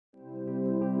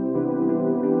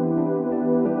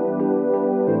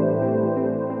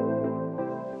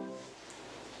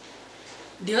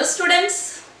Dear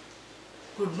students,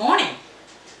 good morning.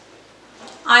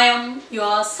 I am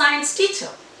your science teacher.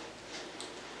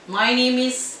 My name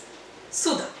is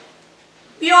SUDHA.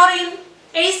 We are in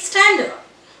 8th standard,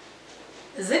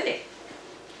 isn't it?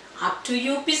 Up to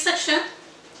UP section,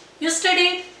 you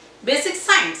studied basic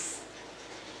science.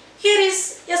 Here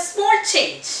is a small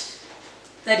change.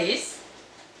 That is,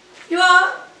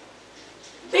 your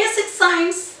basic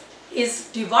science is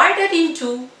divided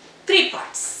into 3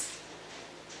 parts.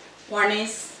 One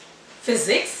is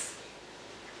physics,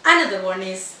 another one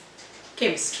is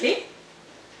chemistry,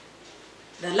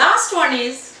 the last one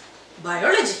is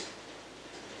biology.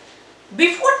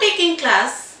 Before taking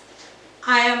class,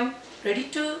 I am ready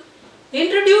to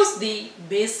introduce the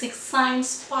basic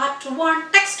science part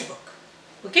 1 textbook.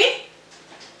 Okay?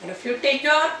 And if you take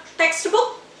your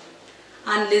textbook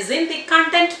and listen the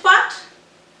content part,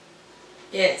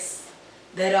 yes,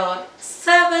 there are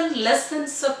 7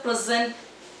 lessons present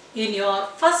in your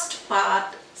first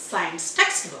part science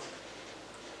textbook.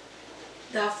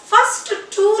 The first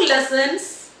 2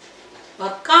 lessons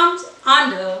comes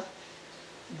under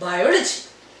biology.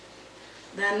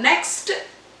 The next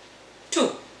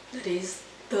 2, that is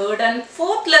 3rd and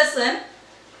 4th lesson,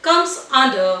 comes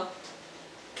under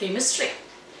chemistry.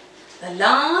 The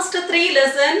last 3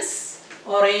 lessons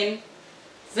are in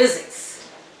physics.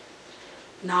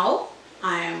 Now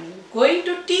I am going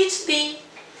to teach the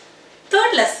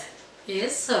 3rd lesson.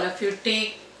 Yes, so if you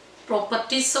take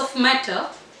properties of matter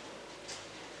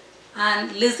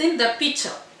and listen the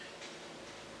picture.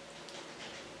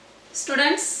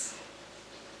 Students,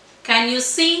 can you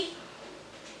see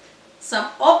some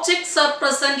objects are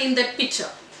present in that picture?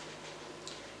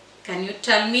 Can you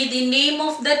tell me the name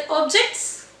of that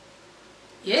objects?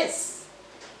 Yes,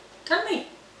 tell me.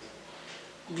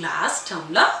 Glass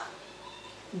tumbler,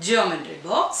 geometry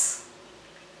box,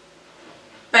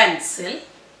 pencil,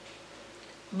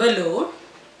 balloon,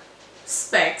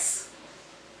 specs,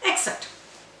 etc.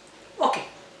 Okay.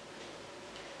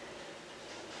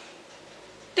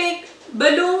 Take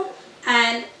balloon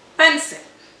and pencil.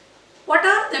 What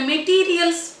are the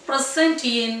materials present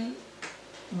in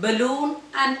balloon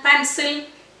and pencil?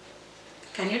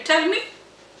 Can you tell me?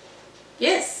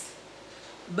 Yes,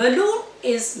 balloon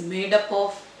is made up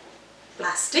of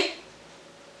plastic.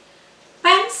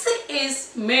 Pencil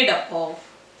is made up of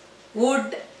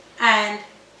wood and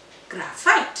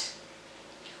graphite.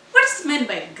 What is meant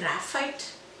by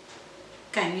graphite?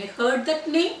 Can you heard that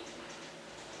name?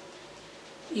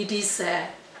 It is a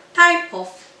type of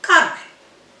carbon.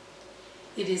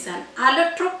 It is an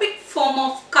allotropic form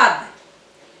of carbon.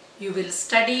 You will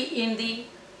study in the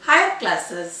higher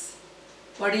classes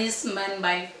what is meant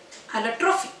by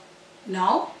allotropy.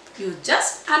 Now you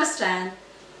just understand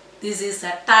this is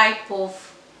a type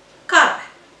of carbon.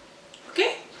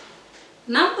 Okay?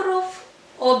 Number of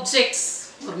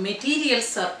objects or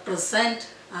materials are present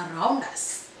around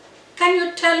us. Can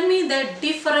you tell me the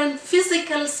different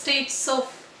physical states of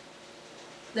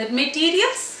the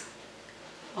materials?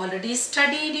 Already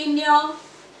studied in your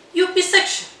UP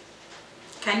section.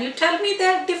 Can you tell me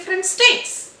their different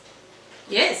states?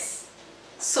 Yes,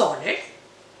 solid,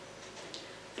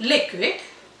 liquid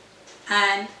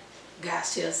and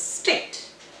gaseous state.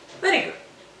 Very good.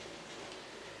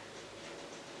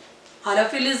 All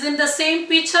of you listen the same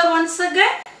picture once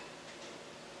again.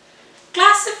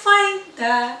 Classify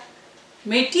the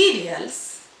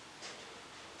materials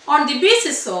on the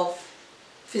basis of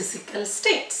physical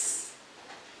states: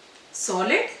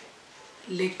 solid,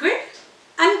 liquid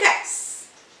and gas.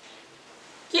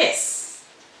 Yes.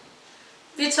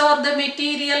 Which are the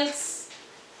materials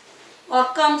or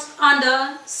comes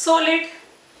under solid?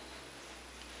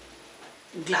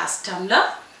 Glass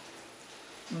tumbler,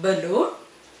 balloon,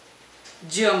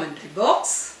 geometry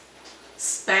box,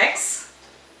 specs,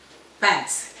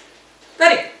 pencil.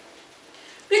 Very good.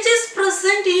 Which is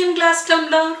present in glass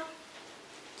tumbler?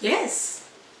 Yes,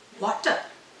 water.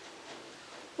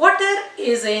 Water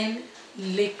is in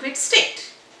liquid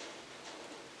state.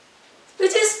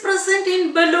 Which is present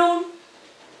in balloon?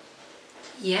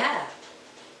 Yeah,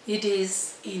 it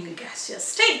is in gaseous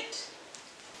state.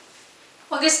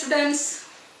 Okay students,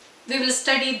 we will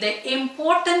study the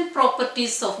important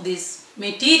properties of these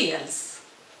materials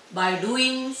by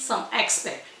doing some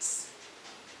experiments.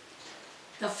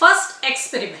 The first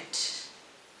experiment,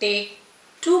 take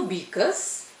 2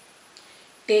 beakers,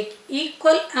 take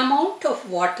equal amount of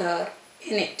water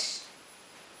in it.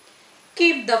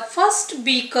 Keep the first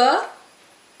beaker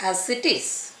as it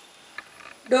is.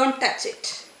 Don't touch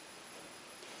it.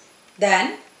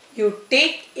 Then you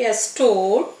take a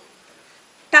stone,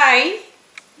 tie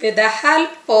with the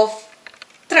help of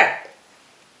thread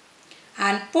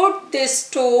and put this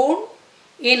stone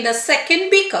in the second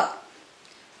beaker.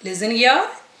 Listen here.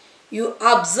 You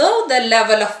observe the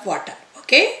level of water.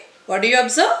 Okay. What do you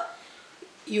observe?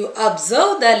 You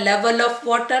observe the level of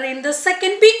water in the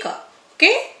second beaker.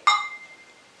 Okay.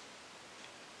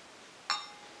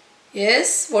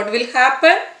 Yes. What will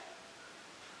happen?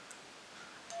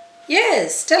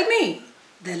 Yes. Tell me.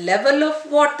 The level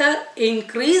of water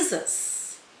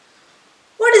increases.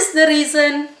 What is the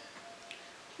reason?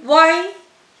 Why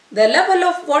the level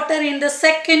of water in the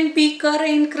second beaker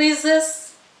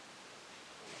increases?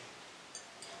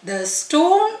 The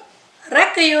stone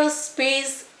requires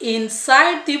space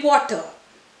inside the water.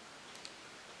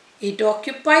 It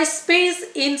occupies space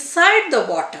inside the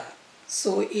water.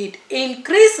 So it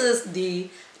increases the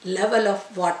level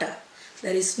of water.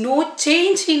 There is no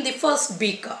change in the first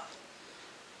beaker.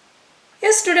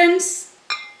 Yes, students.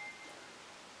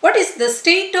 What is the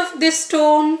state of this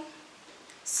stone?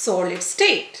 Solid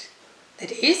state.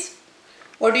 That is,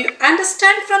 what do you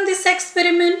understand from this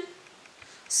experiment?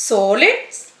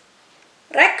 Solids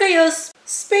requires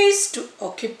space to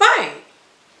occupy.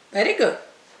 Very good.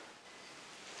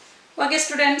 Okay,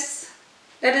 students,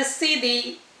 let us see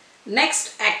the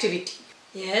next activity.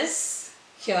 Yes,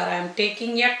 here I am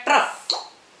taking a trough.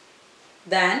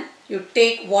 Then you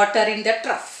take water in the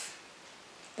trough.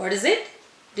 What is it?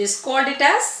 It is called it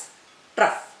as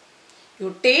trough.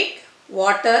 You take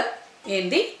water in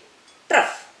the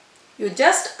trough. You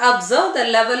just observe the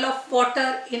level of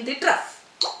water in the trough.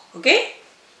 Okay?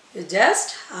 You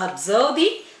just observe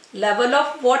the level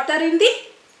of water in the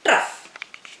trough.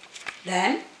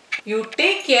 Then you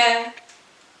take a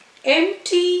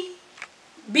empty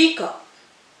beaker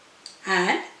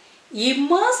and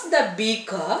immerse the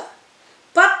beaker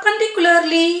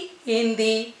perpendicularly in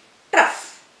the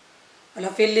trough. All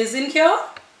of you listen here.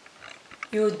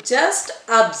 You just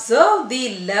observe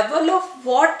the level of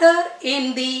water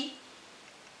in the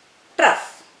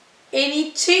trough.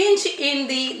 Any change in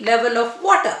the level of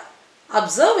water,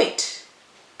 observe it.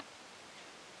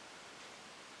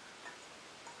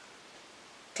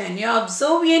 Can you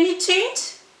observe any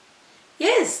change?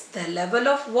 Yes, the level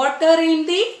of water in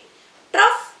the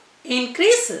trough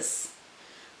increases.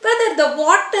 Whether the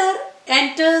water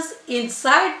enters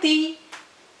inside the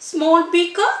small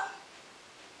beaker?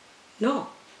 No.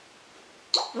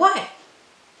 Why?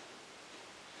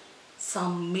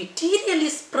 Some material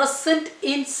is present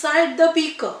inside the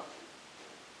beaker.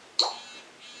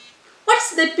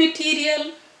 What's that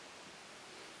material?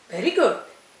 Very good.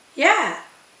 Yeah.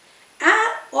 Air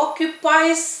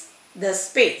occupies the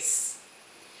space.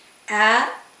 Air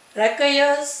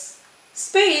requires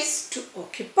space to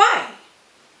occupy.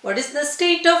 What is the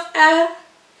state of air?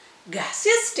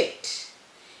 Gaseous state.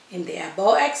 In the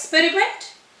above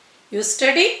experiment, you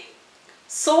study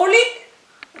solid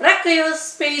requires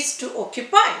space to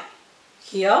occupy.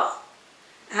 Here,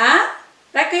 air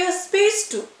requires space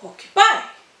to occupy.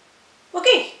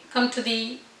 Okay, come to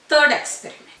the third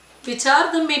experiment. Which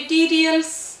are the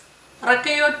materials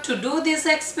required to do this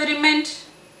experiment?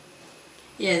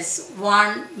 Yes,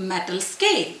 one metal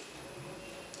scale.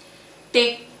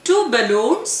 Take two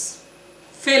balloons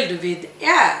filled with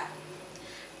air.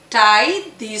 Tie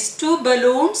these two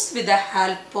balloons with the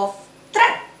help of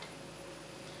thread.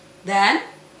 Then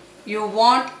you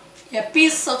want a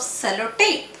piece of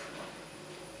sellotape.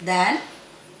 Then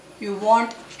you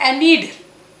want a needle.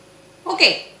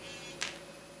 Okay.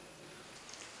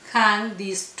 Hang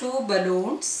these two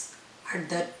balloons at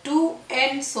the two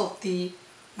ends of the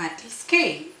metal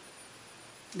scale.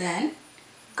 Then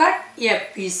cut a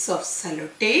piece of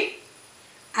sellotape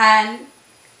and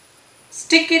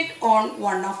stick it on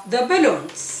one of the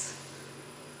balloons.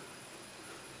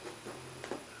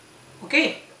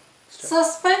 Okay.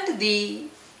 Suspend the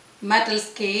metal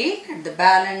scale at the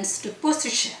balanced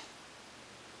position.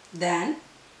 Then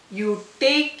you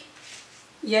take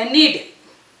a needle.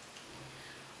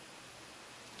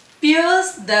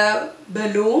 Pierce the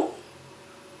balloon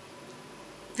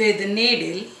with the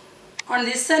needle on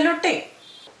the sellotape.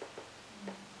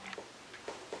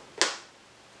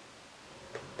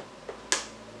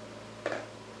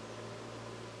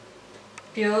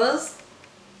 Pierce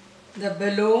the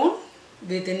balloon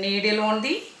with the needle on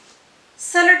the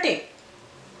sellotape.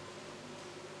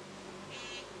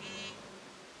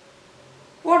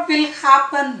 What will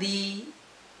happen the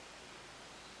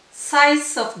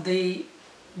size of the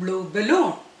blue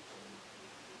balloon?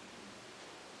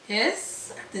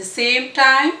 Yes, at the same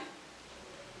time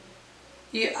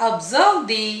you observe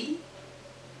the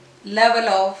level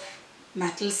of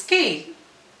metal scale.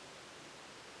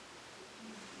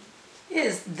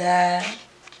 Is the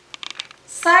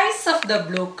size of the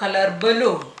blue color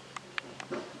balloon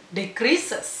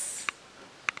decreases.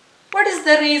 What is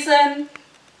the reason?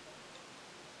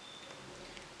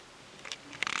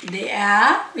 The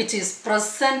air which is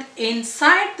present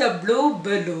inside the blue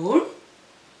balloon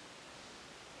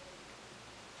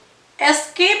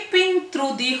escaping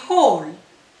through the hole.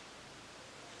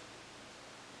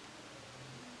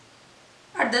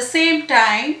 At the same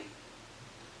time,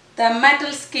 the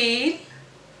metal scale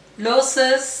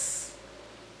loses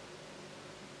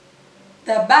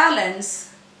the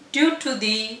balance due to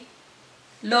the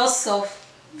loss of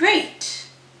weight.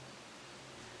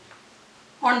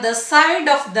 On the side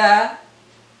of the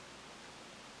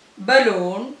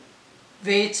balloon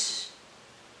which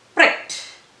pricked.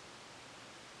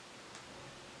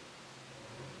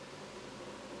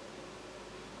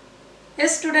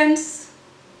 Yes, students,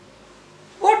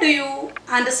 what do you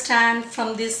understand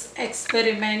from this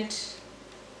experiment?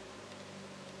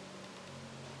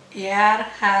 Air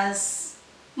has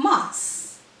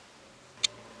mass.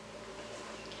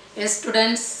 Yes,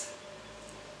 students,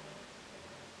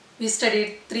 we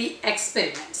studied 3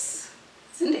 experiments,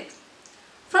 isn't it?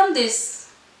 From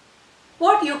this,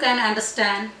 what you can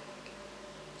understand?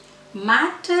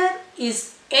 Matter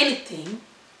is anything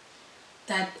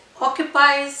that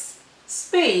occupies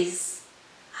space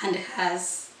and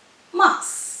has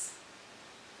mass.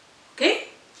 Okay?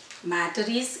 Matter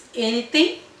is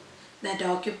anything that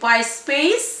occupies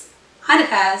space and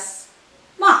has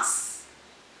mass.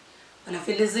 All of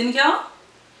you listen here.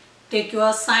 Take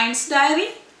your science diary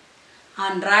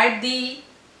and write the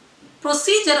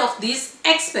procedure of these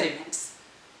experiments.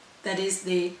 That is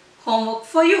the homework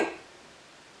for you.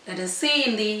 Let us see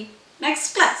in the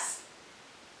next class.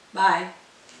 Bye.